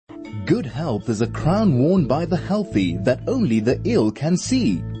Good health is a crown worn by the healthy that only the ill can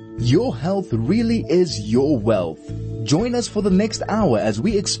see. Your health really is your wealth. Join us for the next hour as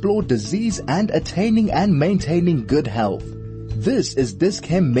we explore disease and attaining and maintaining good health. This is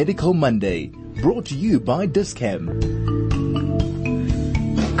Dis-Chem Medical Monday, brought to you by Dis-Chem.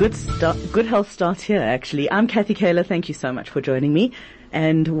 Good health starts here, actually. I'm Kathy Kaler. Thank you so much for joining me.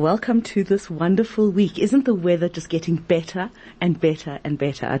 And welcome to this wonderful week. Isn't the weather just getting better and better and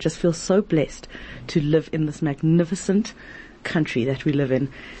better? I just feel so blessed to live in this magnificent country that we live in.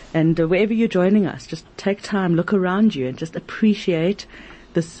 And wherever you're joining us, just take time, look around you and just appreciate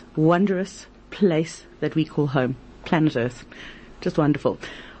this wondrous place that we call home, planet Earth. Just wonderful.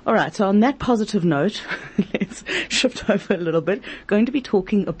 All right, so on that positive note, let's shift over a little bit. Going to be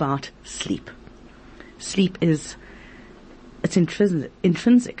talking about sleep. Sleep is it's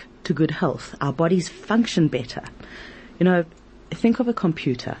intrinsic to good health. Our bodies function better. You know, think of a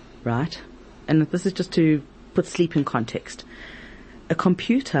computer, right? And this is just to put sleep in context. A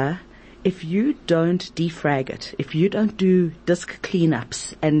computer, if you don't defrag it, if you don't do disk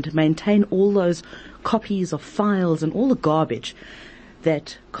cleanups and maintain all those copies of files and all the garbage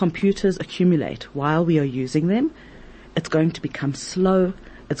that computers accumulate while we are using them, it's going to become slow.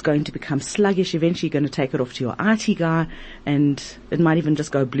 It's going to become sluggish. Eventually you're going to take it off to your IT guy and it might even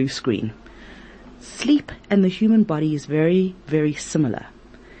just go blue screen. Sleep and the human body is very, very similar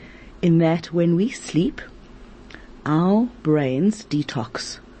in that when we sleep, our brains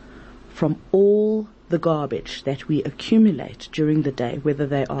detox from all the garbage that we accumulate during the day, whether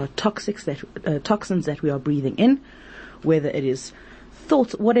they are toxins that we are breathing in, whether it is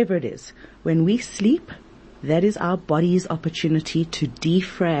thoughts, whatever it is. When we sleep, that is our body's opportunity to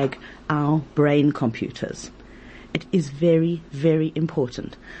defrag our brain computers. It is very, very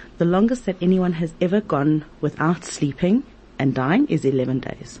important. The longest that anyone has ever gone without sleeping and dying is 11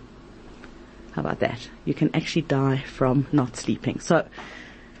 days. How about that? You can actually die from not sleeping. So,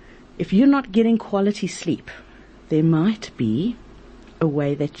 if you're not getting quality sleep, there might be a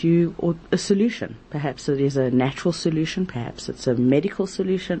way that or a solution. Perhaps it is a natural solution, perhaps it's a medical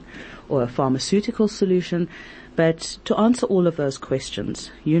solution or a pharmaceutical solution. But to answer all of those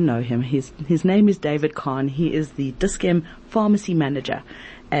questions, you know him. His name is David Kahn. He is the Dis-Chem Pharmacy Manager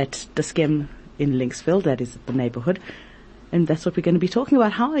at Dis-Chem in Linksfield. That is the neighborhood. And that's what we're going to be talking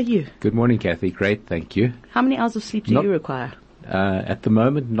about. How are you? Good morning, Kathy. Great, thank you. How many hours of sleep do you require? At the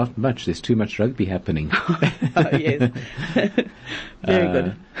moment, not much. There's too much rugby happening. Oh, yes. Very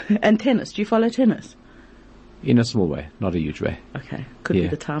good. And tennis. Do you follow tennis? In a small way, not a huge way. Okay. Could be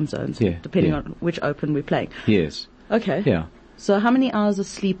the time zones, depending on which open we're playing. Yes. Okay. Yeah. So how many hours of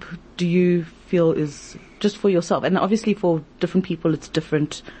sleep do you feel is just for yourself? And obviously for different people, it's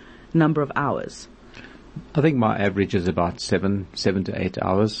different number of hours. I think my average is about 7 to 8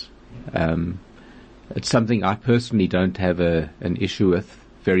 hours. It's something I personally don't have an issue with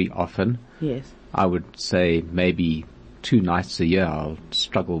very often. Yes. I would say maybe 2 nights a year I'll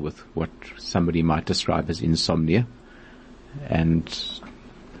struggle with what somebody might describe as insomnia. And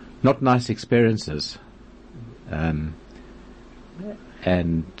not nice experiences. And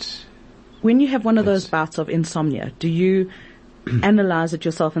when you have one of those bouts of insomnia, do you analyze it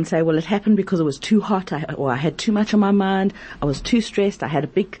yourself and say, well, it happened because it was too hot, or I had too much on my mind, I was too stressed, I had a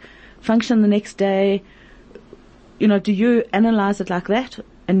big function the next day? You know, do you analyze it like that?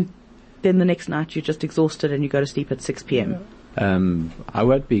 And then the next night you're just exhausted and you go to sleep at 6 p.m. I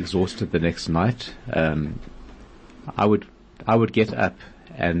won't be exhausted the next night. I would get up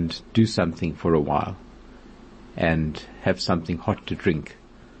and do something for a while and have something hot to drink.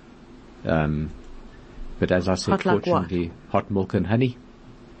 But as I said, fortunately, hot milk and honey.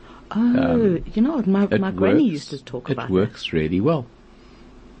 Oh, you know what? My granny used to talk about it. It works really well.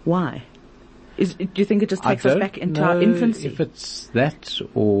 Why? Do you think it just takes us back into our infancy? If it's that,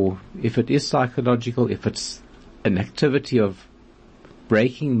 or if it is psychological, if it's an activity of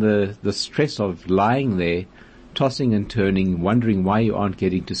breaking the stress of lying there, tossing and turning, wondering why you aren't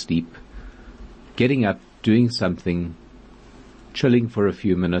getting to sleep, getting up, doing something, chilling for a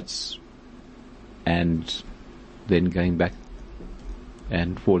few minutes, and then going back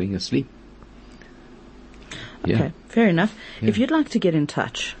and falling asleep. Okay, yeah. Fair enough. Yeah. If you'd like to get in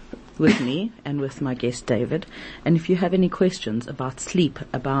touch with me and with my guest David, and if you have any questions about sleep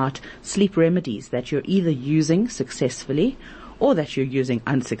remedies that you're either using successfully or that you're using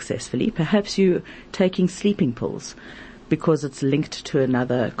unsuccessfully, perhaps you're taking sleeping pills because it's linked to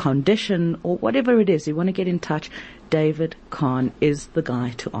another condition or whatever it is, you want to get in touch, David Kahn is the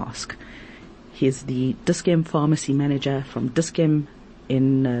guy to ask. He's the Dis-Chem Pharmacy Manager from Dis-Chem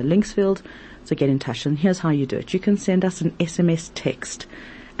in Linksfield. So get in touch, and here's how you do it. You can send us an SMS text,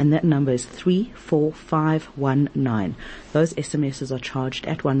 and that number is 34519. Those SMSs are charged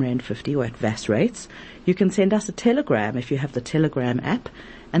at R1.50 or at VAS rates. You can send us a telegram if you have the Telegram app,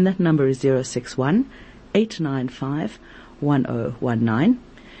 and that number is 061-895-1019.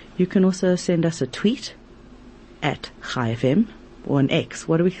 You can also send us a tweet at Chai FM or an X.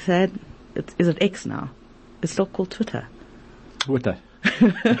 What do we say? Is it X now? It's still called Twitter. Twitter.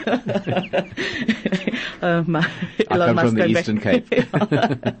 Elon come Musk from the Eastern Cape.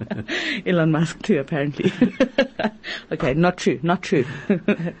 Elon Musk too, apparently. Okay, not true.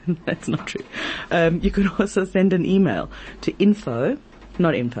 That's not true. You can also send an email to it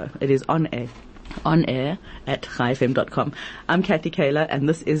is on air at chaifm.com. I'm Kathy Kaler, and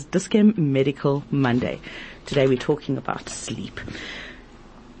this is Dis-Chem Medical Monday. Today we're talking about sleep.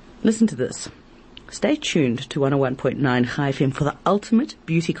 Listen to this. Stay tuned to 101.9 Chai FM for the ultimate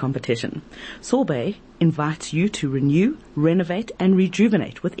beauty competition. Sorbet invites you to renew, renovate and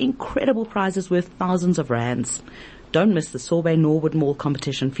rejuvenate with incredible prizes worth thousands of rands. Don't miss the Sorbet Norwood Mall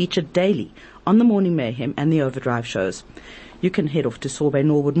competition featured daily on the Morning Mayhem and the Overdrive shows. You can head off to Sorbet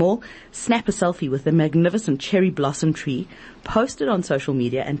Norwood Mall, snap a selfie with the magnificent cherry blossom tree, post it on social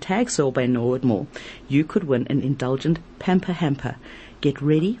media and tag Sorbet Norwood Mall. You could win an indulgent pamper hamper. Get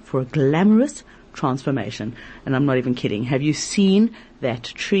ready for a glamorous transformation. And I'm not even kidding. Have you seen that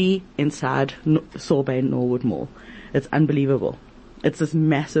tree inside Sorbet Norwood Mall? It's unbelievable. It's this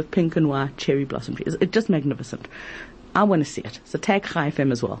massive pink and white cherry blossom tree. It's just magnificent. I want to see it. So tag Chai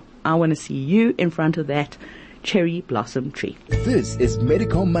FM as well. I want to see you in front of that cherry blossom tree. This is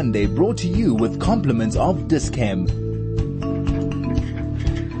Medical Monday, brought to you with compliments of Dis-Chem.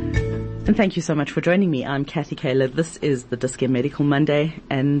 And thank you so much for joining me. I'm Kathy Kaler. This is the Dis-Chem Medical Monday,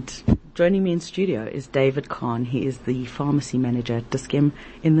 and joining me in studio is David Kahn. He is the pharmacy manager at Dis-Chem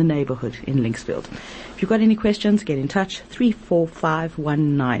in the neighborhood in Linksfield. If you've got any questions, get in touch,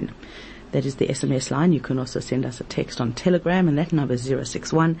 34519. That is the SMS line. You can also send us a text on Telegram, and that number is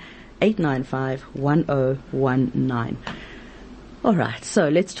 061-895-1019. All right, so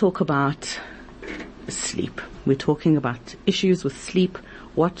let's talk about sleep. We're talking about issues with sleep.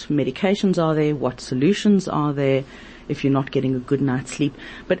 What medications are there? What solutions are there if you're not getting a good night's sleep?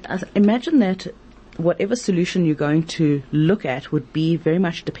 But imagine that whatever solution you're going to look at would be very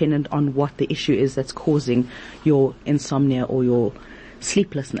much dependent on what the issue is that's causing your insomnia or your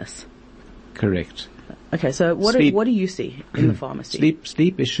sleeplessness. Correct. Okay, so what do you see in the pharmacy?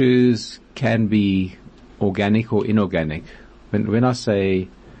 Sleep issues can be organic or inorganic. When I say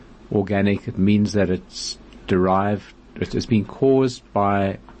organic, it means that it's derived, it's being caused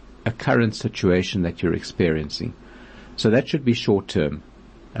by a current situation that you're experiencing. So that should be short term,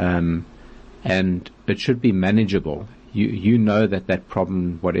 and it should be manageable. You know that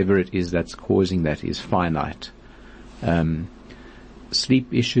problem, whatever it is that's causing that, is finite.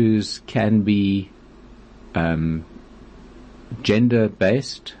 Sleep issues can be gender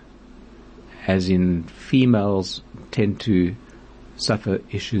based, as in females tend to suffer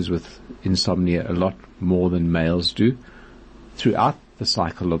issues with insomnia a lot more than males do throughout the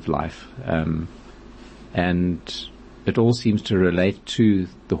cycle of life, and it all seems to relate to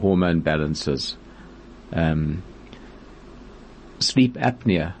the hormone balances. Sleep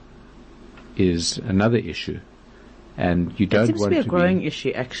apnea is another issue, and you don't want to. It seems to be a growing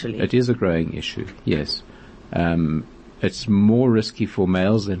issue, actually. It is a growing issue, yes. It's more risky for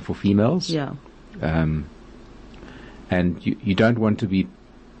males than for females. Yeah. And you don't want to be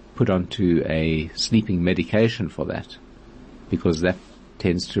put onto a sleeping medication for that, because that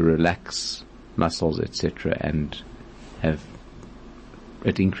tends to relax muscles, etc., and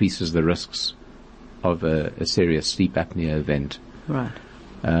it increases the risks of a serious sleep apnea event. Right.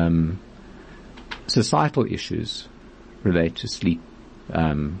 Societal issues relate to sleep,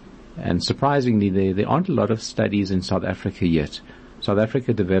 and surprisingly, there aren't a lot of studies in South Africa yet. South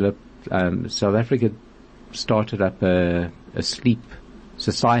Africa started up a sleep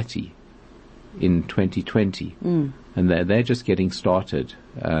society in 2020, and they're just getting started.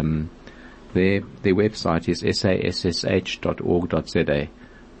 Their website is sassh.org.za,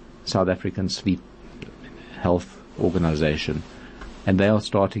 South African Sleep Health Organization, and they are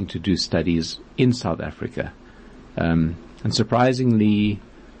starting to do studies in South Africa. And surprisingly,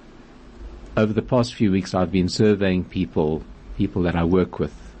 over the past few weeks, I've been surveying people that I work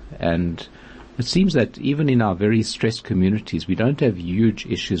with, and it seems that even in our very stressed communities, we don't have huge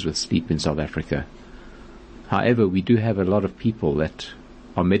issues with sleep in South Africa. However, we do have a lot of people that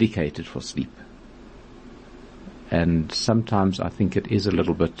are medicated for sleep. And sometimes I think it is a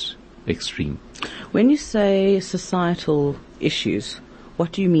little bit extreme. When you say societal issues,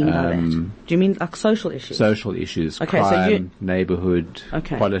 What do you mean by that? Do you mean like social issues? Social issues, Okay, crime, neighborhood,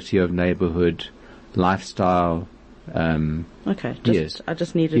 Okay. quality of neighborhood, lifestyle. Okay, Yes. I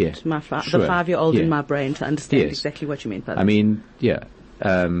just needed Yeah. the Sure. 5-year-old Yeah. in my brain to understand Yes. exactly what you meant by that. I mean, yeah,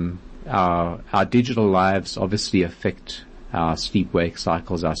 our digital lives obviously affect our sleep-wake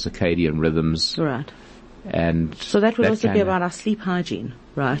cycles, our circadian rhythms, Right. and So that would also be can- about our sleep hygiene,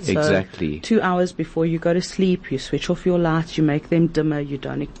 right? Exactly. So 2 hours before you go to sleep, you switch off your lights, you make them dimmer, you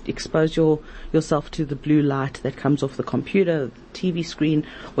don't expose yourself to the blue light that comes off the computer, the TV screen,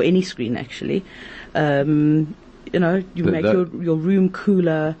 or any screen actually. You make your room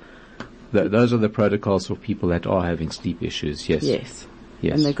cooler. Those are the protocols for people that are having sleep issues. Yes. Yes.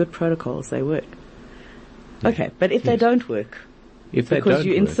 Yes. And they're good protocols, they work. Okay, but if they don't work, If they because don't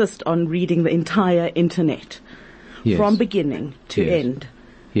you work, insist on reading the entire internet yes. from beginning to Yes. end,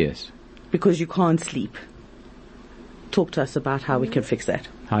 Yes. because you can't sleep. Talk to us about how we can fix that.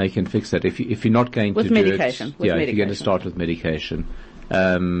 How you can fix that if you're not going With to medication, do it. with If you're going to medication. start with medication,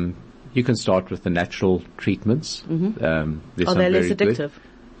 you can start with the natural treatments. Mm-hmm. Are they less addictive?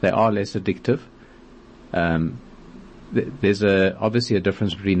 They are less addictive. There's obviously a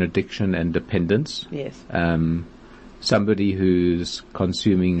difference between addiction and dependence. Yes. Somebody who's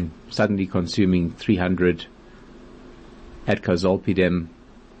suddenly consuming 300 Adcozolpidem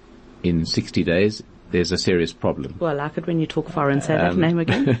in 60 days, there's a serious problem. Well, I like it when you talk foreign. Say that name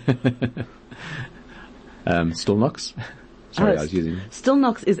again. Stilnox? Sorry, I was using...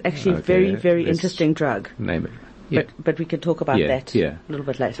 Stilnox is actually a Okay, very, very let's interesting drug. Name it. Yeah. But we can talk about that yeah. a little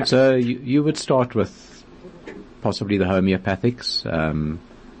bit later. So you would start with possibly the homeopathics.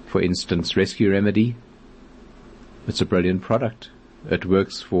 For instance, Rescue Remedy. It's a brilliant product. It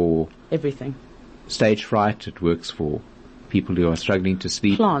works for Everything. stage fright. It works for people who are struggling to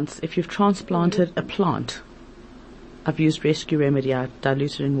sleep. Plants. If you've transplanted a plant, I've used Rescue Remedy. I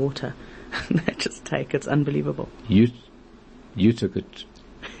dilute it in water. I just take it's unbelievable. You took it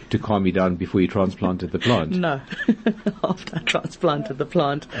to calm you down before you transplanted the plant. No. After I transplanted the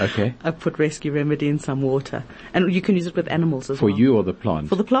plant, Okay. I put Rescue Remedy in some water. And you can use it with animals as For well. you or the plant?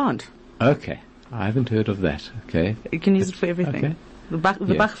 For the plant. Okay. I haven't heard of that. Okay. You can use it for everything. Okay. The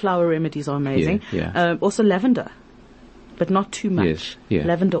Yeah. Bach flower remedies are amazing. Yeah. Also lavender, but not too much. Yes, yeah.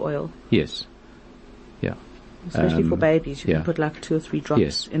 Lavender oil, Yes. Yeah. especially for babies. You yeah. can put like 2 or 3 drops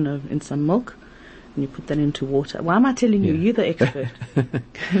Yes. in some milk, and you put that into water. Why am I telling you? Yeah. You're the expert.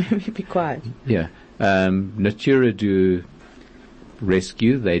 Let me be quiet. Yeah. Natura do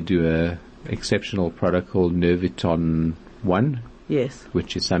rescue. They do a exceptional product called Nerviton 1, Yes.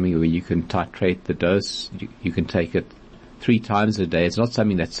 which is something where you can titrate the dose. You can take it 3 times a day. It's not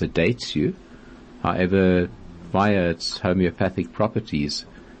something that sedates you. However, via its homeopathic properties,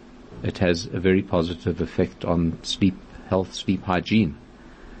 it has a very positive effect on sleep health, sleep hygiene.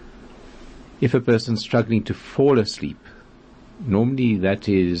 If a person's struggling to fall asleep, normally that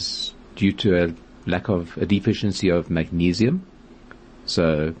is due to a deficiency of magnesium.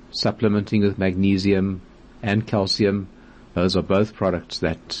 So supplementing with magnesium and calcium, those are both products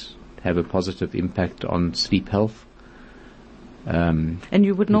that have a positive impact on sleep health. And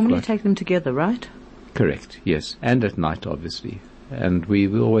you would normally got- take them together, right? Correct, yes. And at night, obviously. And we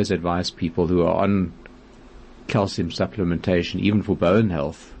will always advise people who are on calcium supplementation, even for bone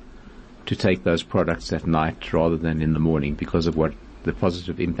health, to take those products at night rather than in the morning because of what the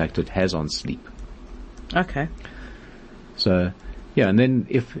positive impact it has on sleep. Okay. So, yeah, and then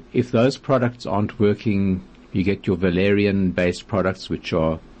if those products aren't working, you get your valerian-based products, which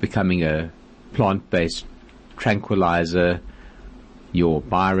are becoming a plant-based tranquilizer, your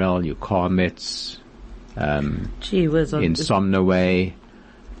Biral, your Carmets, Gee whiz. Insomnaway.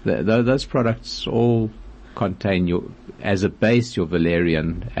 Those products all contain as a base your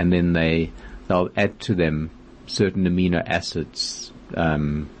valerian, and then they'll add to them certain amino acids,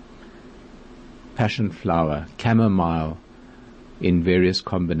 passion flower, chamomile, in various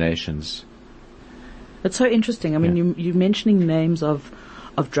combinations. It's so interesting. I mean, Yeah. you're mentioning names of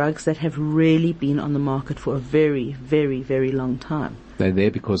drugs that have really been on the market for a very, very, very long time. They're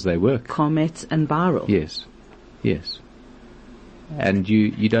there because they work. Comet and Biral. Yes, yes. And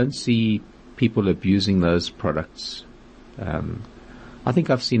you don't see people abusing those products. I think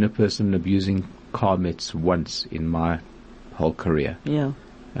I've seen a person abusing Carmets once in my whole career. Yeah.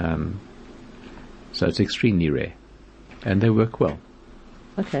 So it's extremely rare, and they work well.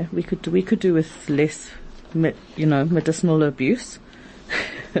 Okay, we could do with less, medicinal abuse.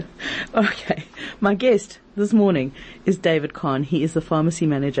 Okay, my guest this morning is David Kahn. He is the pharmacy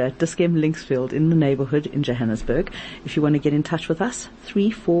manager at Dis-Chem Linksfield in the neighborhood in Johannesburg. If you want to get in touch with us,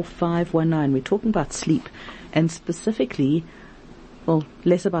 34519. We're talking about sleep, and specifically well,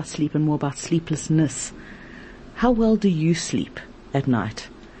 less about sleep and more about sleeplessness. How well do you sleep at night?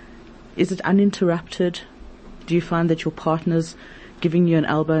 Is it uninterrupted? Do you find that your partner's giving you an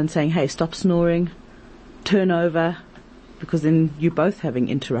elbow and saying, hey, stop snoring, turn over, because then you're both having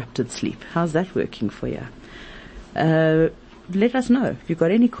interrupted sleep? How's that working for you? Let us know. If you've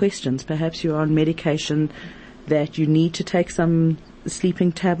got any questions, perhaps you're on medication that you need to take some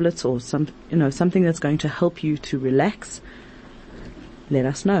sleeping tablets or something that's going to help you to relax. Let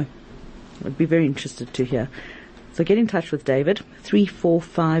us know. I'd be very interested to hear. So get in touch with David,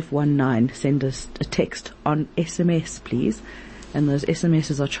 34519. Send us a text on SMS, please. And those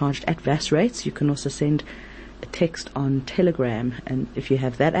SMSs are charged at VAS rates. You can also send a text on Telegram. And if you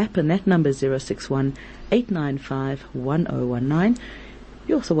have that app, and that number is 061-895-1019,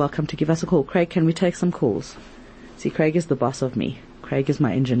 you're also welcome to give us a call. Craig, can we take some calls? See, Craig is the boss of me. Craig is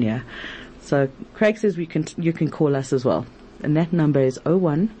my engineer. So Craig says you can call us as well. And that number is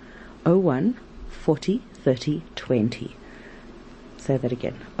 0101 40 30 20. Say that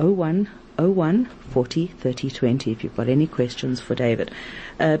again. 0101 40 30 20 if you've got any questions for David.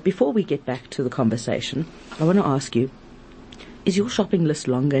 Before we get back to the conversation, I want to ask you, is your shopping list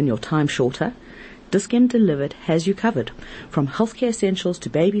longer and your time shorter? Dis-Chem Delivered has you covered. From healthcare essentials to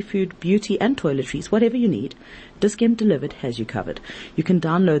baby food, beauty and toiletries, whatever you need, Dis-Chem Delivered has you covered. You can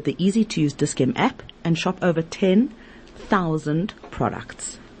download the easy-to-use Dis-Chem app and shop over 10,000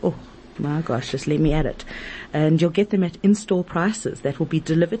 products. Oh, my gosh, just let me add it. And you'll get them at in-store prices that will be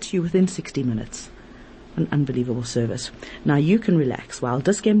delivered to you within 60 minutes. An unbelievable service. Now you can relax while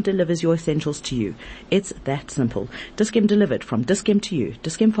Dis-Chem delivers your essentials to you. It's that simple. Dis-Chem Delivered, from Dis-Chem to you.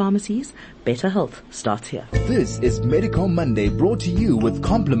 Dis-Chem Pharmacies, better health starts here. This is Medical Monday, brought to you with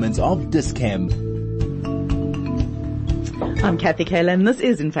compliments of Dis-Chem. I'm Kathy Kayla, and this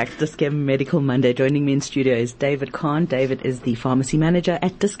is, in fact, Dis-Chem Medical Monday. Joining me in studio is David Kahn. David is the pharmacy manager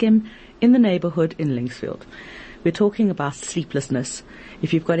at Dis-Chem in the neighborhood in Linksfield. We're talking about sleeplessness.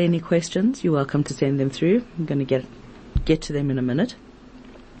 If you've got any questions, you're welcome to send them through. I'm going to get to them in a minute.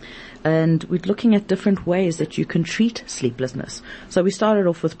 And we're looking at different ways that you can treat sleeplessness. So we started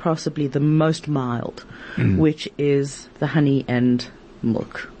off with possibly the most mild, which is the honey and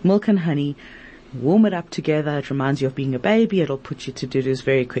milk. Milk and honey, warm it up together. It reminds you of being a baby. It'll put you to do-dos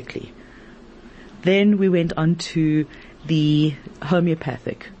very quickly. Then we went on to the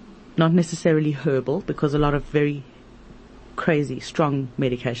homeopathic, not necessarily herbal, because a lot of very crazy, strong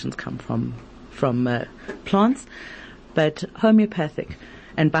medications come from plants, but homeopathic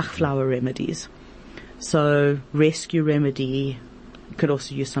and Bach flower remedies. So rescue remedy. You could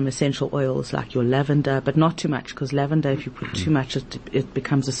also use some essential oils like your lavender, but not too much, because lavender, if you put too much, it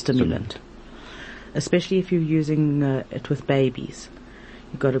becomes a stimulant. Especially if you're using it with babies.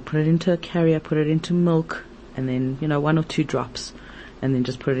 You've got to put it into a carrier, put it into milk, and then, 1 or 2 drops, and then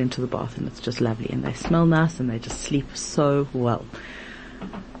just put it into the bath, and it's just lovely. And they smell nice, and they just sleep so well.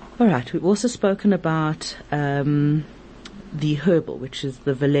 All right, we've also spoken about the herbal, which is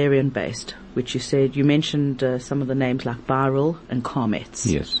the valerian-based, which you mentioned some of the names like Biral and Carmets.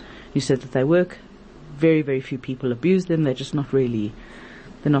 Yes. You said that they work. Very, very few people abuse them. They're just not really,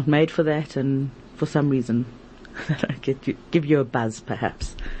 they're not made for that, and for some reason, they don't give you a buzz,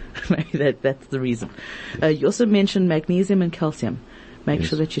 perhaps. Maybe that's the reason. You also mentioned magnesium and calcium. Make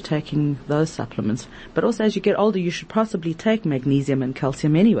sure that you're taking those supplements. But also, as you get older, you should possibly take magnesium and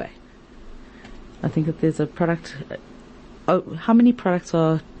calcium anyway. I think that there's a product. How many products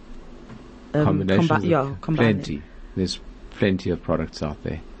are combinations? Plenty. There's plenty of products out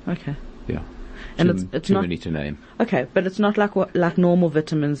there. Okay. Yeah. And it's too not many to name. Okay, but it's not like normal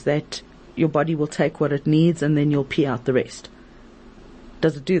vitamins that your body will take what it needs and then you'll pee out the rest.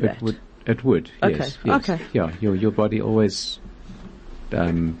 Does it do that? It would. Okay. Yes. Okay. Yeah. Your body always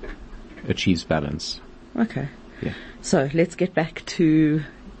achieves balance. Okay. Yeah. So let's get back to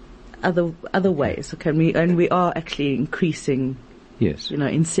other ways. Okay. We are actually increasing. Yes.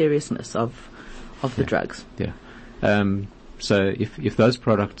 In seriousness of the drugs. Yeah. So if those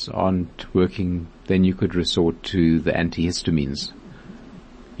products aren't working, then you could resort to the antihistamines.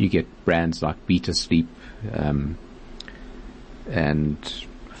 You get brands like Beta Sleep, and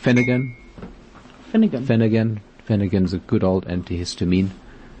Phenergan. Phenergan's a good old antihistamine,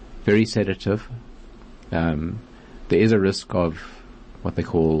 very sedative. There is a risk of what they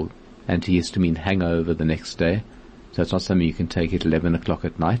call antihistamine hangover the next day, so it's not something you can take at 11 o'clock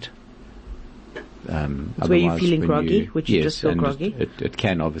at night. It's where you're feeling groggy, you just feel groggy. It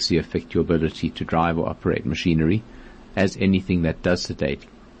can obviously affect your ability to drive or operate machinery, as anything that does sedate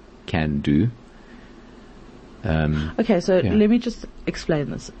can do. Okay, so let me just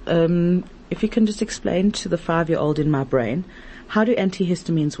explain this. if you can just explain to the 5-year-old in my brain, how do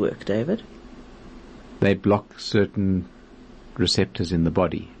antihistamines work, David? They block certain receptors in the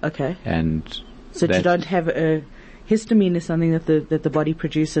body. Okay. And so you don't have histamine is something that the body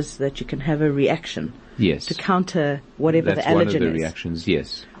produces that you can have a reaction. Yes. To counter whatever the allergen is. That's one of the reactions,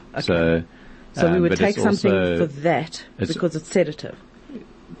 yes. Okay. So we would take something for that it's because it's sedative.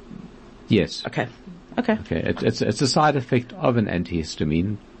 Yes. Okay. It's a side effect of an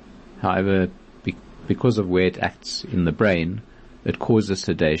antihistamine. However, because of where it acts in the brain, it causes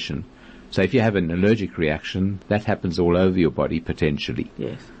sedation. So if you have an allergic reaction, that happens all over your body potentially.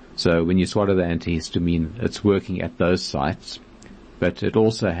 Yes. So when you swallow the antihistamine, it's working at those sites, but it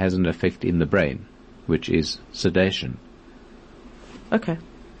also has an effect in the brain, which is sedation. Okay.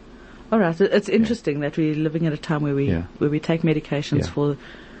 All right. It's interesting that we're living at a time where we take medications for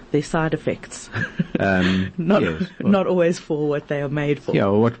their side effects, not always for what they are made for. Yeah,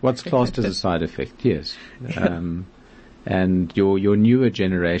 or what's classed as a side effect? Yes. And your newer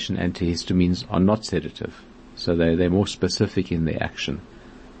generation antihistamines are not sedative, so they're more specific in their action,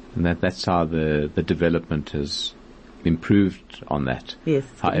 and that's how the development has improved on that. Yes.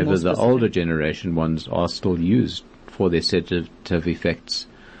 However, the older generation ones are still used for their sedative effects.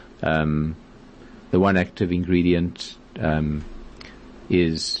 The one active ingredient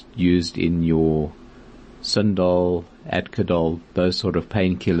is used in your Sindol, Adcodol, those sort of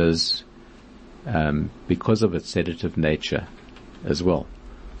painkillers, because of its sedative nature as well.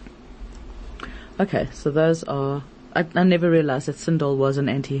 Okay, so those are... I never realized that Sindol was an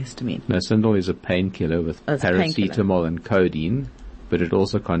antihistamine. No, Sindol is a painkiller with paracetamol and codeine, but it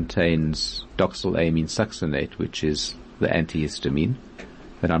also contains doxylamine succinate, which is the antihistamine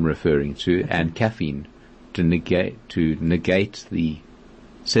that I'm referring to, and caffeine to negate the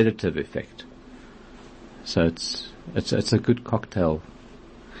sedative effect. So it's a good cocktail.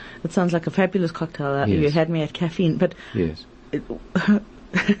 It sounds like a fabulous cocktail. Yes. You had me at caffeine, but yes.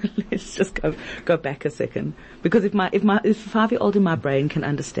 Let's just go back a second, because if a 5-year-old in my brain can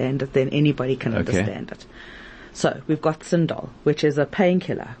understand it, then anybody can understand it. So we've got Sindol, which is a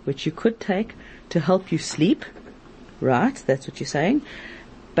painkiller which you could take to help you sleep, right? That's what you're saying,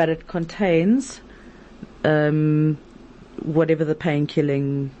 but it contains whatever the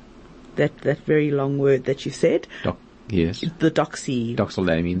pain-killing, that very long word that you said. Yes. The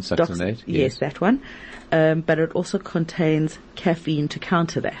doxylamine succinate. Yes, that one. But it also contains caffeine to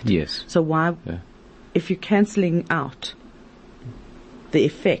counter that. Yes. So why, if you're cancelling out the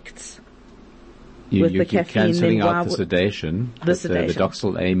effects with the caffeine, you're cancelling then out the sedation. The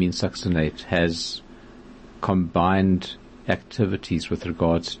doxylamine succinate has combined activities with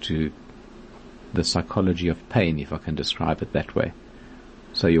regards to the psychology of pain, if I can describe it that way.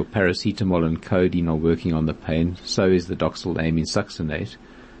 So your paracetamol and codeine are working on the pain, so is the doxylamine succinate.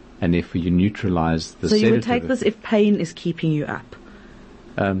 And if you neutralize the sedative... So you would take this if pain is keeping you up?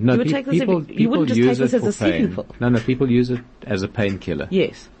 No, you wouldn't just take this as a sleeping pill. No, people use it as a painkiller.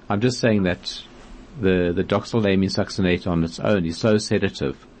 Yes. I'm just saying that the doxylamine succinate on its own is so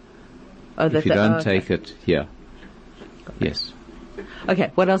sedative. If you don't take it, yes.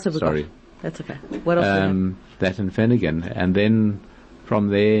 Okay, what else have we got? Sorry. That's okay. What else do we have? That and Finnegan. And then from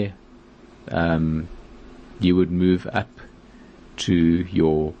there, you would move up to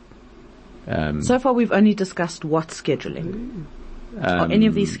your... so far we've only discussed what scheduling. Are any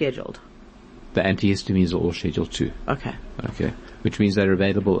of these scheduled? The antihistamines are all scheduled too. Okay. Which means they're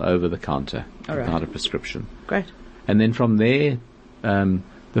available over the counter without a prescription. Great. And then from there,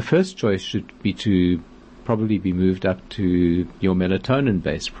 the first choice should be to probably be moved up to your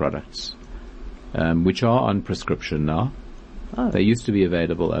melatonin-based products, which are on prescription now. Oh. They used to be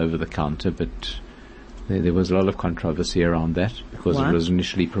available over the counter, but there was a lot of controversy around that because it was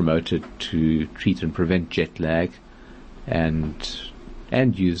initially promoted to treat and prevent jet lag and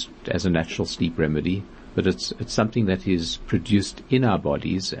used as a natural sleep remedy. But it's something that is produced in our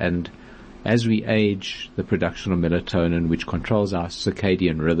bodies, and as we age, the production of melatonin, which controls our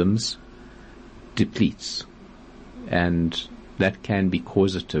circadian rhythms, depletes. And that can be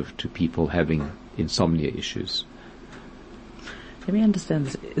causative to people having insomnia issues. Let me understand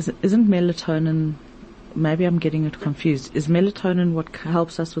this. Isn't melatonin... Maybe I'm getting it confused. Is melatonin what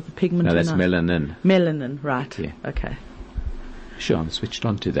helps us with the pigment? No, that's melanin. Melanin, right. Yeah. Okay. Sure, I'm switched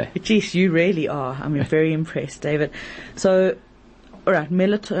on today. Jeez, you really are. I'm very impressed, David. So, alright,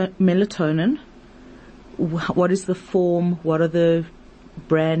 melatonin. What is the form? What are the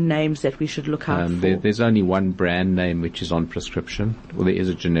brand names that we should look out for? There's only one brand name which is on prescription. Well, there is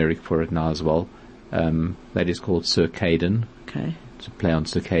a generic for it now as well. That is called Circadin. Okay. It's a play on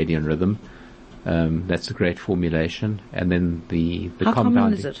circadian rhythm. That's a great formulation. And then the How compound.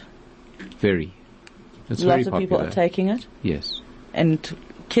 common is it? Very. It's Lots very of popular. people are taking it. Yes. And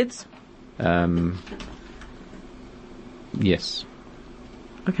kids? Yes.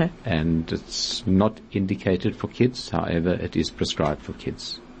 Okay. And it's not indicated for kids. However, it is prescribed for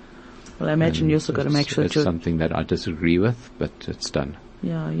kids. Well, I imagine you also got to make sure that it's you're... something that I disagree with, but it's done.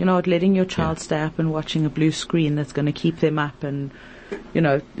 Yeah, you know what, letting your child stay up and watching a blue screen that's going to keep them up and,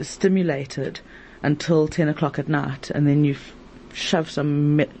 stimulated until 10 o'clock at night, and then you shove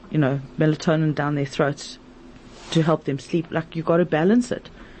some, melatonin down their throats to help them sleep. Like, you've got to balance it.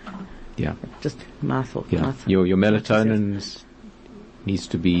 Yeah. Just my thought. Yeah. My thought. Your melatonin needs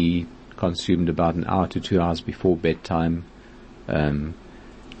to be consumed about an hour to 2 hours before bedtime.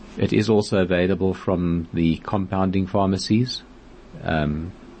 It is also available from the compounding pharmacies.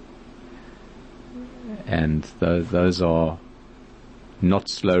 And those are not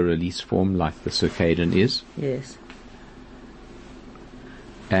slow release form like the circadian is. Yes.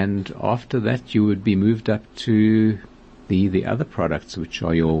 And after that, you would be moved up to the other products, which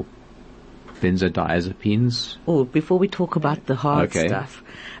are your benzodiazepines. Oh, before we talk about the hard stuff,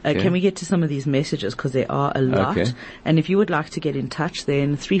 can we get to some of these messages, because there are a lot. Okay. And if you would like to get in touch,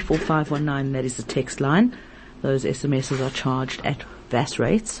 then 34519, that is the text line. Those SMSs are charged at VAS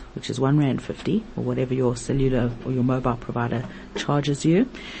rates, which is R1.50, or whatever your cellular or your mobile provider charges you.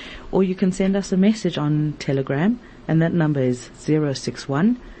 Or you can send us a message on Telegram, and that number is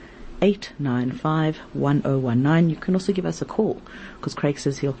 061-895-1019. You can also give us a call, because Craig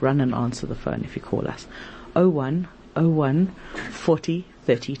says he'll run and answer the phone if you call us. 0101 40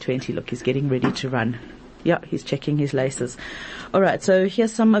 30 20. Look, he's getting ready to run. Yeah, he's checking his laces. All right, so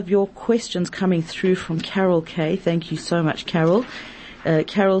here's some of your questions coming through from Carol K. Thank you so much, Carol.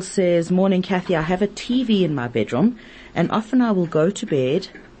 Carol says, morning, Kathy. I have a TV in my bedroom, and often I will go to bed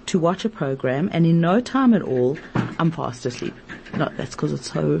to watch a program, and in no time at all, I'm fast asleep. No, that's because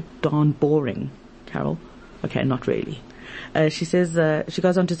it's so darn boring, Carol. Okay, not really. She says, she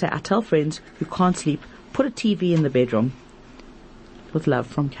goes on to say, I tell friends who can't sleep, put a TV in the bedroom. With love,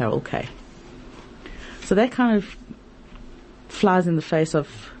 from Carol K. So that kind of flies in the face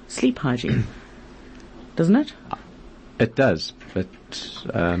of sleep hygiene, doesn't it? It does, but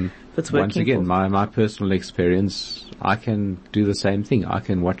once again, my personal experience, I can do the same thing. I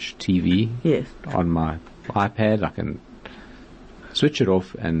can watch TV on my iPad. I can switch it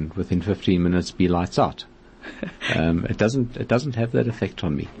off, and within 15 minutes, be lights out. It doesn't have that effect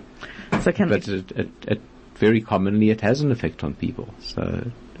on me. So it very commonly it has an effect on people.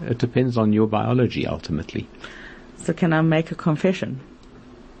 So it depends on your biology ultimately. So can I make a confession?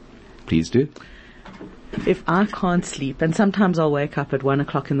 Please do. If I can't sleep, and sometimes I'll wake up at 1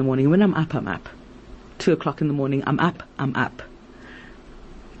 o'clock in the morning. When I'm up, I'm up. 2 o'clock in the morning, I'm up.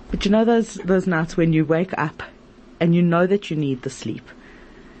 But you know those nights when you wake up and you know that you need the sleep,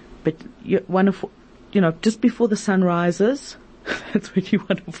 but just before the sun rises, that's when you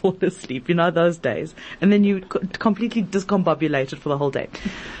want to fall asleep, those days. And then you completely discombobulated for the whole day.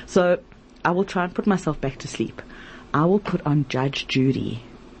 So I will try and put myself back to sleep. I will put on Judge Judy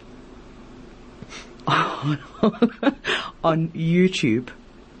on YouTube.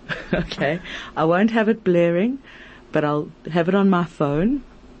 Okay. I won't have it blaring, but I'll have it on my phone,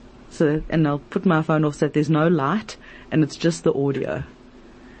 and I'll put my phone off so that there's no light and it's just the audio.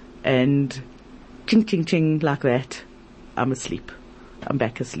 And ching, ching, ching, like that. I'm asleep. I'm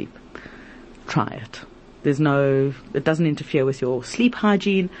back asleep. Try it. It doesn't interfere with your sleep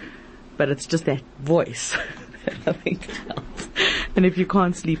hygiene, but it's just that voice that I think helps. And if you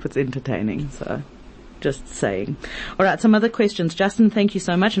can't sleep, it's entertaining. So, just saying. All right, some other questions. Justin, thank you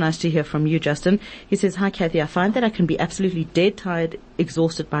so much. Nice to hear from you, Justin. He says, hi, Kathy. I find that I can be absolutely dead tired,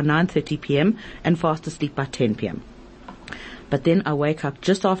 exhausted by 9:30 p.m. and fast asleep by 10 p.m. But then I wake up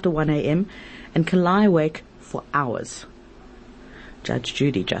just after 1 a.m. and can lie awake for hours. Judge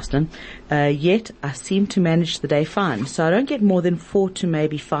Judy, Justin. Yet I seem to manage the day fine. So I don't get more than 4 to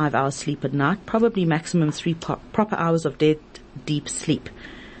maybe 5 hours sleep at night, probably maximum 3 proper hours of deep sleep.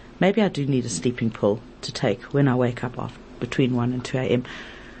 Maybe I do need a sleeping pill to take when I wake up between 1 and 2 a.m.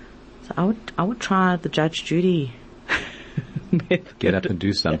 So I would try the Judge Judy method. Get up and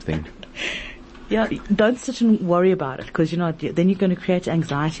do something. Yeah, don't sit and worry about it, because then you're going to create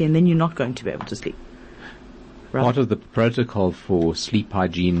anxiety, and then you're not going to be able to sleep. Right. Part of the protocol for sleep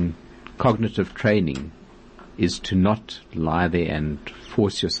hygiene cognitive training is to not lie there and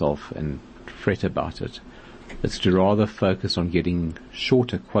force yourself and fret about it. It's to rather focus on getting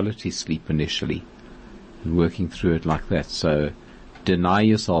shorter quality sleep initially and working through it like that. So deny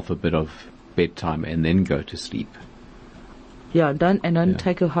yourself a bit of bedtime and then go to sleep. Yeah, don't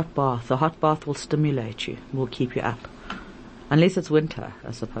take a hot bath. The hot bath will stimulate you, will keep you up. Unless it's winter,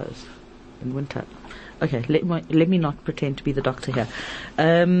 I suppose. in winter. Okay, let me not pretend to be the doctor here.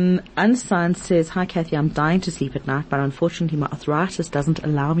 Unsigned says, hi Kathy, I'm dying to sleep at night, but unfortunately my arthritis doesn't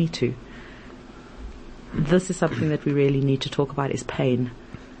allow me to. This is something that we really need to talk about, is pain.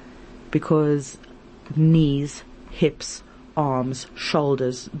 Because knees, hips, arms,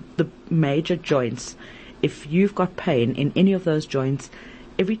 shoulders, the major joints, if you've got pain in any of those joints,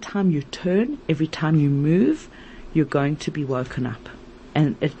 every time you turn, every time you move, you're going to be woken up.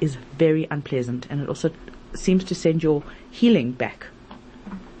 And it is very unpleasant, and it also seems to send your healing back.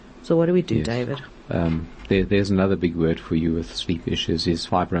 So what do we do, yes. David? There's another big word for you with sleep issues, is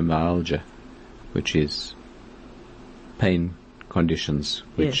fibromyalgia, which is pain conditions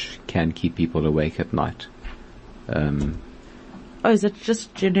which can keep people awake at night. Is that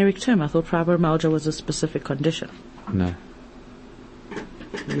just generic term? I thought fibromyalgia was a specific condition. No.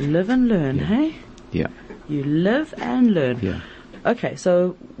 You live and learn, hey? Yeah. You live and learn. Yeah. Okay,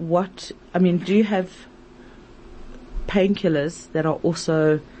 so do you have painkillers that are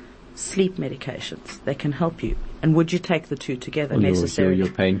also sleep medications that can help you? And would you take the two together necessarily? Your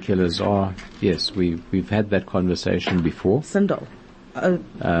painkillers are, yes, we've had that conversation before. Sindol.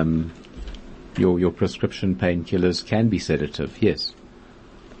 Your prescription painkillers can be sedative, yes.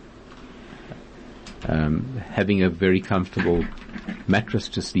 Having a very comfortable mattress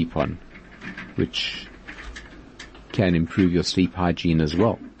to sleep on, which can improve your sleep hygiene as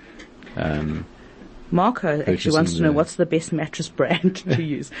well. Marco actually wants to know what's the best mattress brand to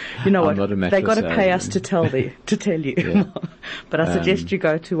use. You know what? They got to pay us to tell you. Yeah. But I suggest you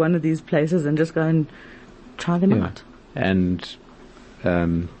go to one of these places and just go and try them out. And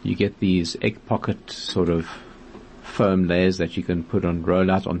you get these egg pocket sort of foam layers that you can roll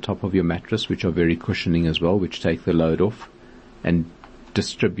out on top of your mattress, which are very cushioning as well, which take the load off and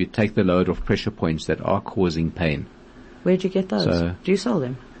take the load off pressure points that are causing pain. Where'd you get those? Do you sell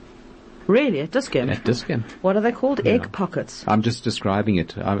them? Really? At Dis-Chem? At Dis-Chem. What are they called? Yeah. Egg pockets? I'm just describing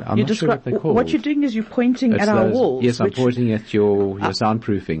it. I'm not sure what they're called. What you're doing is you're pointing at our walls. Yes, I'm pointing at your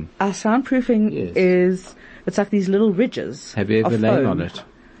soundproofing. Our soundproofing is, it's like these little ridges. Have you ever lain on it?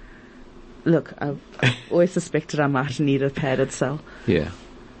 Look, I've always suspected I might need a padded cell. Yeah.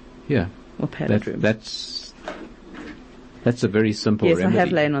 Yeah. Or padded room. That's a very simple remedy. Yes, I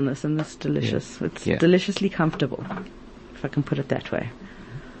have lain on this, and it's delicious. Yeah. It's deliciously comfortable, if I can put it that way.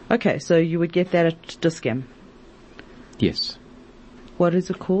 Okay, so you would get that at Dis-Chem? Yes. What is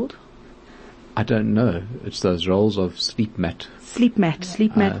it called? I don't know. It's those rolls of sleep mat. Sleep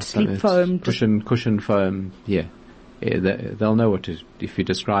foam. Cushion foam, yeah. They'll know if you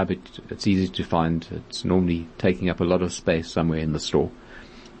describe it, it's easy to find. It's normally taking up a lot of space somewhere in the store.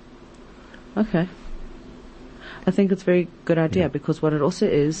 Okay. I think it's a very good idea because what it also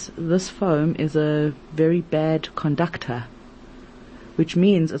is, this foam is a very bad conductor, which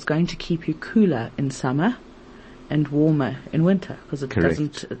means it's going to keep you cooler in summer and warmer in winter because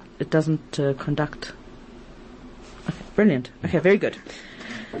it doesn't conduct. Okay, brilliant. Okay, very good.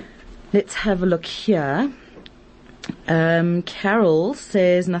 Let's have a look here. Carol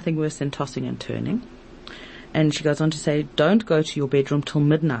says nothing worse than tossing and turning, and she goes on to say, don't go to your bedroom till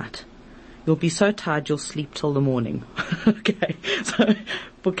midnight. You'll be so tired you'll sleep till the morning. Okay, so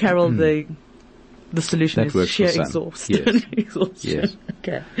for Carol, the solution is sheer exhaustion. Yes.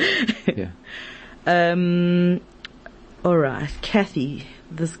 Okay. Yeah. All right, Kathy,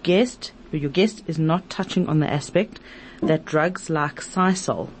 your guest is not touching on the aspect that drugs like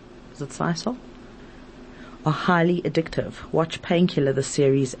Sisal, is it Sisal, are highly addictive. Watch Painkiller, the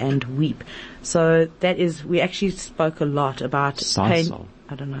series, and weep. So that is, we actually spoke a lot about Sisal.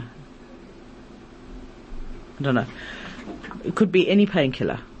 I don't know. It could be any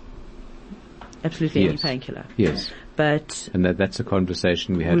painkiller. Absolutely any painkiller. Yes. And that's a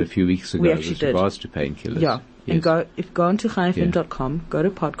conversation we had a few weeks ago with regards to painkillers. Yeah. Yes. And go onto chaifm.com, go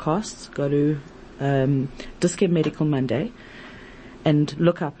to podcasts, go to Dis-Chem Medical Monday, and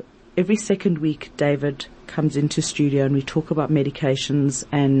look up. Every second week, David comes into studio and we talk about medications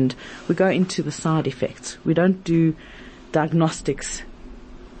and we go into the side effects. We don't do diagnostics.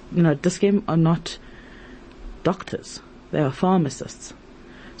 Dis-Chem are not doctors. They are pharmacists.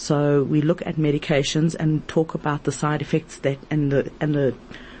 So we look at medications and talk about the side effects and the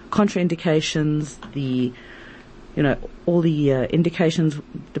contraindications, all the indications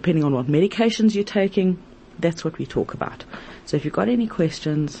depending on what medications you're taking. That's what we talk about. So if you've got any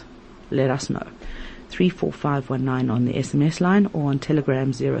questions, let us know. 34519 on the SMS line or on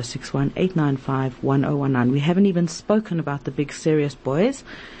Telegram 061-895-1019. We haven't even spoken about the big serious boys.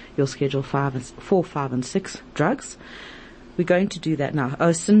 Your schedule 4, 5 and 6 drugs. We're going to do that now.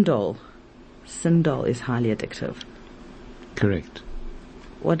 Sindol. Sindol is highly addictive. Correct.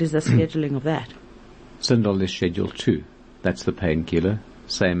 what is the scheduling of that? Sindol is Schedule 2. That's the painkiller.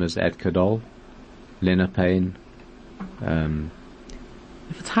 Same as Adcodol, Lenapain.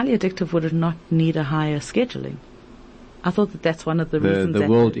 If it's highly addictive, would it not need a higher scheduling? I thought that that's one of the reasons. The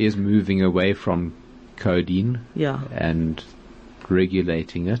world is moving away from codeine, yeah, and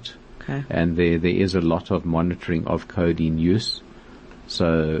regulating it. Okay. And there is a lot of monitoring of codeine use.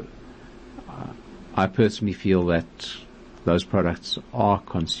 So I personally feel that those products are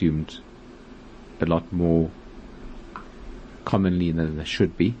consumed a lot more commonly than they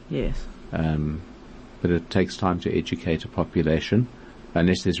should be. Yes. But it takes time to educate a population,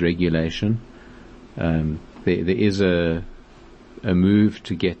 unless there's regulation. There is a move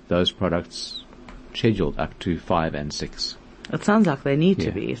to get those products scheduled up to 5 and 6. It sounds like they need to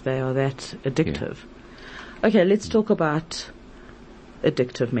Yeah. be if they are that addictive. Yeah. Okay, let's talk about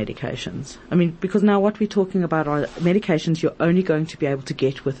addictive medications. I mean, because now what we're talking about are medications you're only going to be able to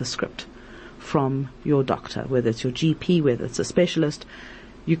get with a script from your doctor, whether it's your GP, whether it's a specialist.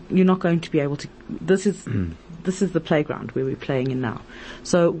 You're not going to be able to. This is the playground where we're playing in now.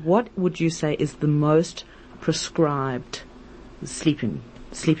 So, what would you say is the most prescribed sleeping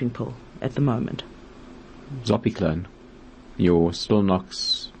pill at the moment? Zopiclone. Your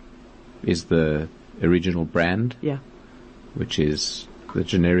Stilnox is the original brand. Yeah. Which is the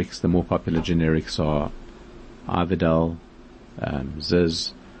generics. The more popular generics are Arvidal,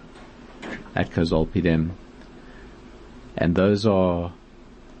 Ziz, Atcozolpidem, and those are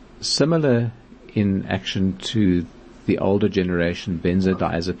similar in action to the older generation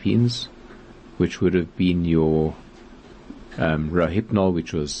benzodiazepines, which would have been your Rohypnol,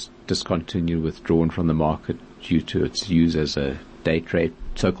 which was discontinued, withdrawn from the market due to its use as a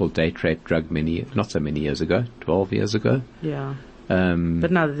so-called date rape drug not so many years ago, 12 years ago. Yeah.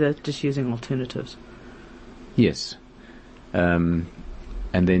 But now they're just using alternatives. Yes. And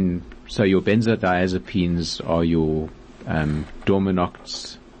then, so your benzodiazepines are your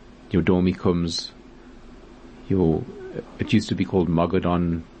Dorminox, your Dormicums, it used to be called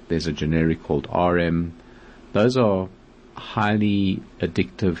Mogadon. There's a generic called RM. Those are highly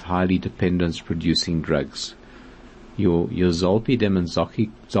addictive, highly dependence-producing drugs. Your Zolpidem and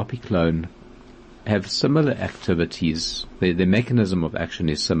Zopiclone have similar activities. Their mechanism of action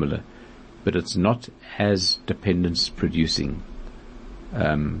is similar, but it's not as dependence-producing.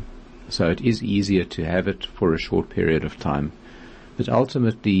 So it is easier to have it for a short period of time. But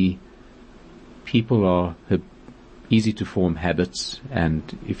ultimately, people are easy to form habits,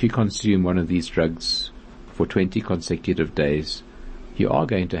 and if you consume one of these drugs for 20 consecutive days, you are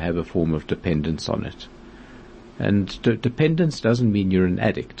going to have a form of dependence on it. And dependence doesn't mean you're an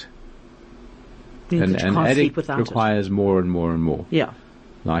addict. An addict requires more and more and more. Yeah.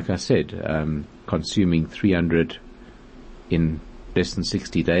 Like I said, consuming 300 in less than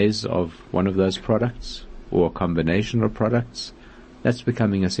 60 days of one of those products, or a combination of products, that's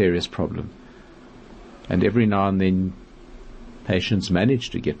becoming a serious problem. And every now and then, patients manage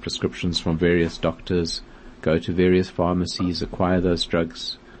to get prescriptions from various doctors, go to various pharmacies, acquire those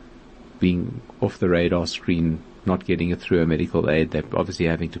drugs, being off the radar screen, not getting it through a medical aid. They're obviously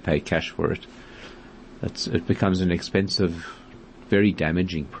having to pay cash for it. It becomes an expensive, very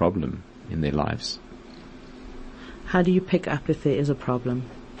damaging problem in their lives. How do you pick up if there is a problem?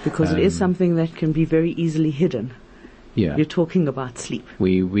 Because it is something that can be very easily hidden. Yeah. You're talking about sleep.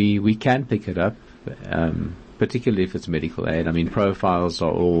 We can pick it up, particularly if it's medical aid. I mean, profiles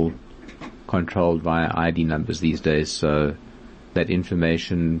are all controlled via ID numbers these days, so that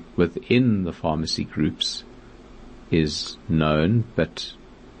information within the pharmacy groups is known, but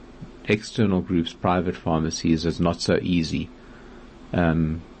external groups, private pharmacies, is not so easy.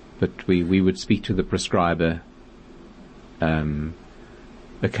 But we would speak to the prescriber.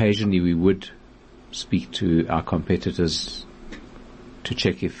 Occasionally we would speak to our competitors to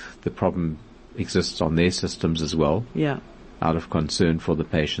check if the problem exists on their systems as well. Yeah. Out of concern for the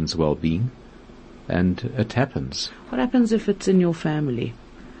patient's well-being. And it happens. What happens if it's in your family?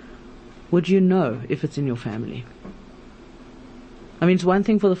 Would you know if it's in your family? I mean, it's one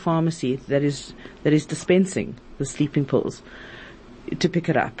thing for the pharmacy that is dispensing the sleeping pills to pick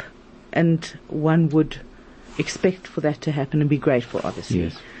it up, and one would expect for that to happen and be grateful, obviously.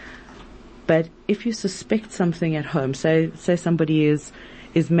 Yes. But if you suspect something at home, say somebody is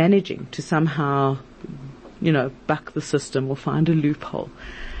managing to somehow, buck the system or find a loophole,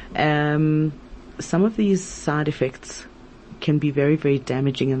 some of these side effects can be very, very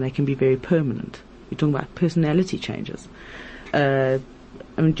damaging, and they can be very permanent. You're talking about personality changes. Do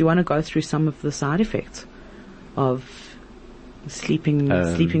you want to go through some of the side effects of sleeping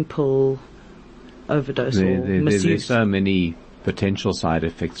pill overdose or misuse? There's so many potential side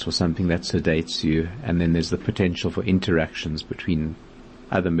effects for something that sedates you, and then there's the potential for interactions between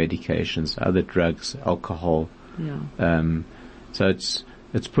other medications, other drugs, alcohol. So it's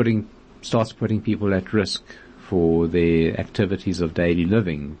starts putting people at risk for their activities of daily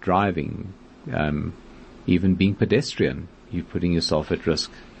living, driving, even being pedestrian. You're putting yourself at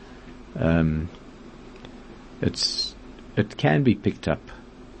risk. It can be picked up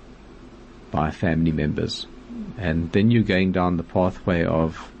by family members, and then you're going down the pathway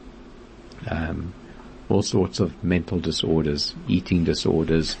of all sorts of mental disorders, eating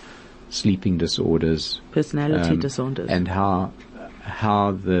disorders, sleeping disorders, personality disorders, and how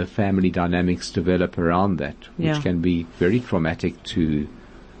the family dynamics develop around that, which can be very traumatic to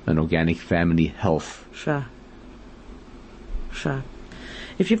an organic family health. Sure.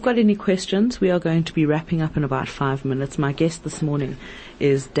 If you've got any questions, we are going to be wrapping up in about 5 minutes. My guest this morning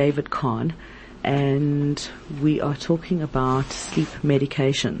is David Kahn, and we are talking about sleep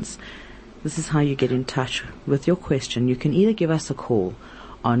medications. This is how you get in touch with your question. You can either give us a call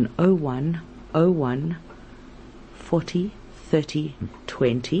on 0101 40 30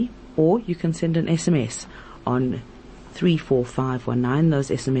 20, or you can send an SMS on 34519. Those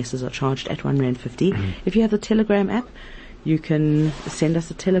SMSs are charged at R1.50. If you have the Telegram app, you can send us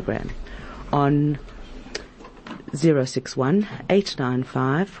a telegram on 061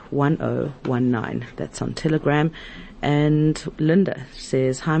 895 1019. That's on Telegram. And Linda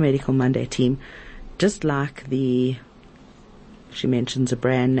says, "Hi Medical Monday team. Just like she mentions a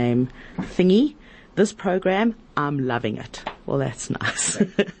brand name thingy, this program, I'm loving it." Well, that's nice.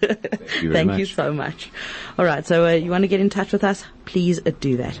 Thank you so much. All right, so you want to get in touch with us? Please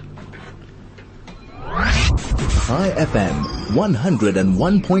do that. High FM,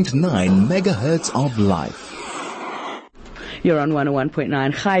 101.9 megahertz of life. You're on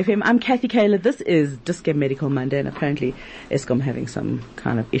 101.9 High FM. I'm Kathy Kaler. This is Dis-Chem Medical Monday, and apparently Eskom having some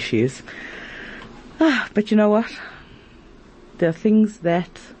kind of issues. But you know what? There are things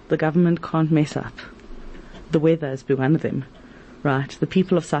that the government can't mess up. The weather has been one of them, right? The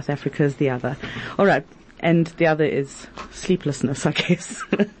people of South Africa is the other. All right. And the other is sleeplessness, I guess.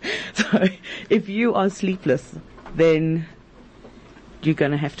 So if you are sleepless, then you're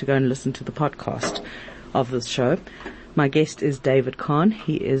going to have to go and listen to the podcast of this show. My guest is David Kahn.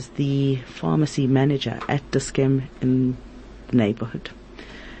 He is the pharmacy manager at Dis-Chem in the neighborhood,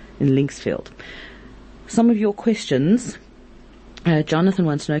 in Linksfield. Some of your questions. Jonathan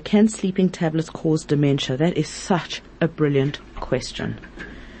wants to know, can sleeping tablets cause dementia? That is such a brilliant question.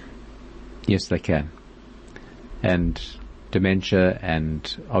 Yes, they can. And dementia,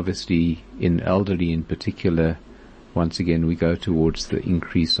 and obviously in elderly in particular, once again we go towards the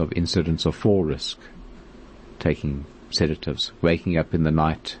increase of incidence of fall risk, taking sedatives, waking up in the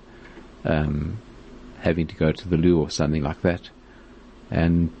night, having to go to the loo or something like that,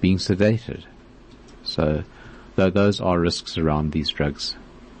 and being sedated. So those are risks around these drugs.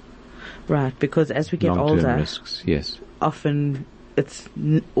 Right, because as we get older, risks, yes. Often it's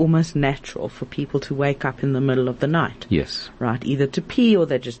almost natural for people to wake up in the middle of the night. Yes. Right, either to pee or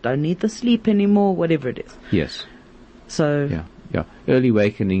they just don't need the sleep anymore, whatever it is. Yes. So yeah. Early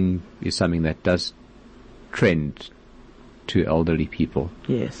awakening is something that does trend to elderly people.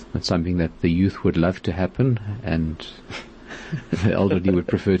 Yes. It's something that the youth would love to happen, and the elderly would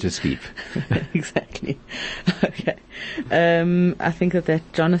prefer to sleep. Exactly. Okay. I think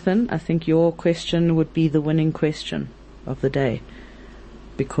that Jonathan, I think your question would be the winning question of the day,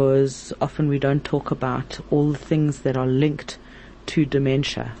 because often we don't talk about all the things that are linked to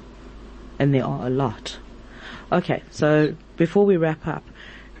dementia, and there are a lot. Okay, so before we wrap up,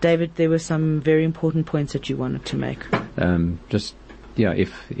 David, there were some very important points that you wanted to make.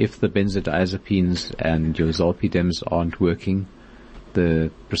 If the benzodiazepines and your zolpidem aren't working, the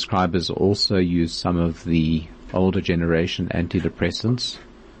prescribers also use some of the older generation antidepressants,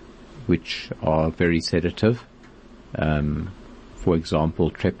 which are very sedative. For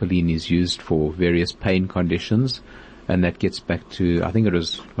example, trepoline is used for various pain conditions, and that gets back to, I think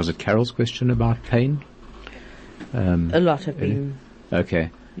was it Carol's question about pain? A lot have been. Okay.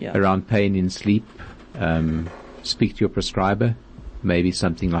 Yeah. Around pain in sleep, speak to your prescriber. Maybe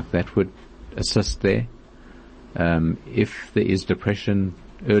something like that would assist there. If there is depression,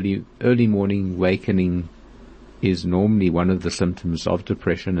 early morning awakening is normally one of the symptoms of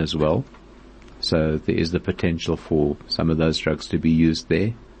depression as well. So there is the potential for some of those drugs to be used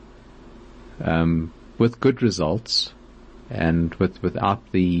there, with good results, and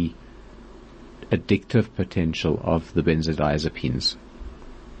without the addictive potential of the benzodiazepines.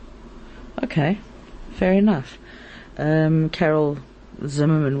 Okay, fair enough. Carol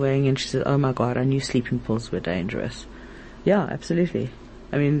Zimmerman weighing in, she said, "Oh my God, I knew sleeping pills were dangerous." Yeah, absolutely.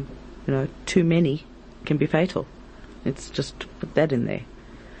 I mean, too many can be fatal. It's just put that in there.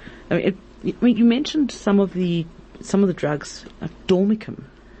 I mean, you mentioned some of the drugs, like Dormicum.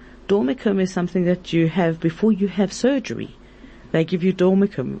 Dormicum is something that you have before you have surgery. They give you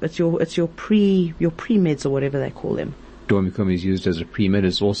Dormicum. It's your pre-meds or whatever they call them. Dormicum is used as a pre-med.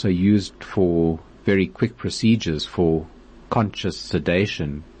 It's also used for very quick procedures for conscious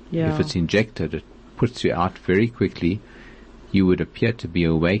sedation. Yeah. If it's injected, it puts you out very quickly. You would appear to be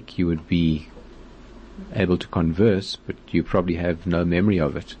awake. You would be able to converse, but you probably have no memory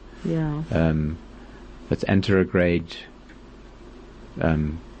of it. Yeah. It's anterograde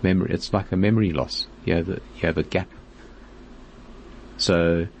memory. It's like a memory loss. You have a gap.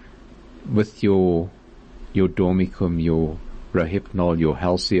 So, with your Dormicum, your Rohypnol, your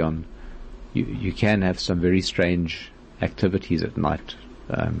Halcyon, you can have some very strange activities at night.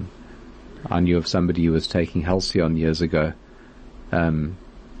 I knew of somebody who was taking Halcyon years ago.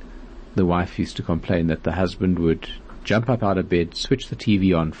 The wife used to complain that the husband would jump up out of bed, switch the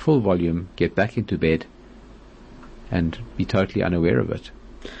TV on full volume, get back into bed, and be totally unaware of it.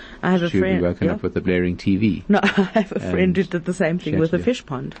 I have a She would friend. be woken up with a blaring TV. No, I have a friend who did the same thing with a to- fish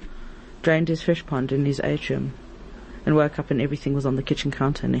pond. Drained his fish pond in his atrium and woke up and everything was on the kitchen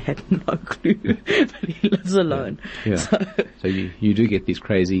counter and he had no clue. But he lives alone. Yeah. So you do get these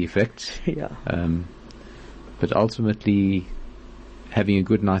crazy effects. Yeah. But ultimately, having a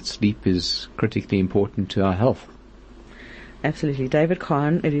good night's sleep is critically important to our health. Absolutely. David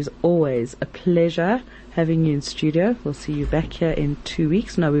Kahn, it is always a pleasure having you in studio. We'll see you back here in 2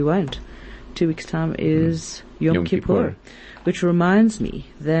 weeks. No, we won't. 2 weeks' time is Yom Kippur. Which reminds me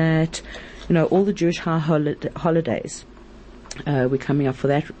that, all the Jewish high holidays, we're coming up for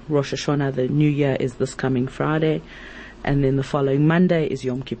that. Rosh Hashanah, the New Year, is this coming Friday. And then the following Monday is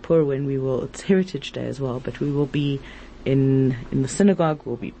Yom Kippur, when it's Heritage Day as well, but we will be in the synagogue,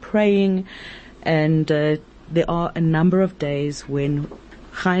 we'll be praying, and there are a number of days when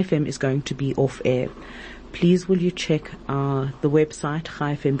Chai FM is going to be off air. Please will you check the website,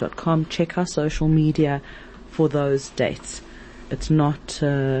 chaifm.com, check our social media for those dates. It's not,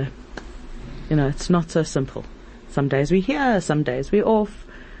 it's not so simple. Some days we're here, some days we're off,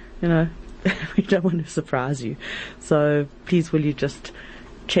 we don't want to surprise you. So please will you just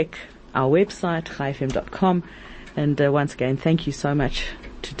check our website, chaifm.com. And once again, thank you so much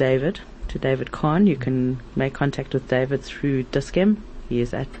to David Kahn. You can make contact with David through Dis-Chem.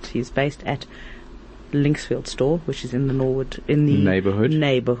 He's based at Linksfield store, which is in the Norwood, in the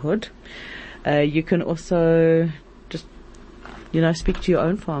neighborhood. You can also just, speak to your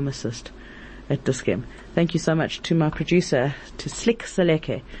own pharmacist at Dis-Chem. Thank you so much to my producer, to Slick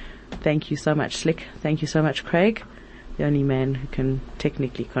Seleke. Thank you so much, Slick. Thank you so much, Craig, the only man who can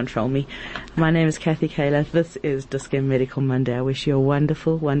technically control me. My name is Kathy Kaler. This is Dis-Chem Medical Monday. I wish you a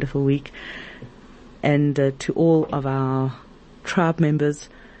wonderful, wonderful week. And to all of our tribe members,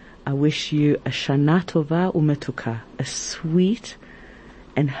 I wish you a Shana Tova Umetuka, a sweet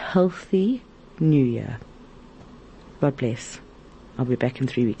and healthy New Year. God bless. I'll be back in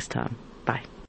 3 weeks' time. Bye.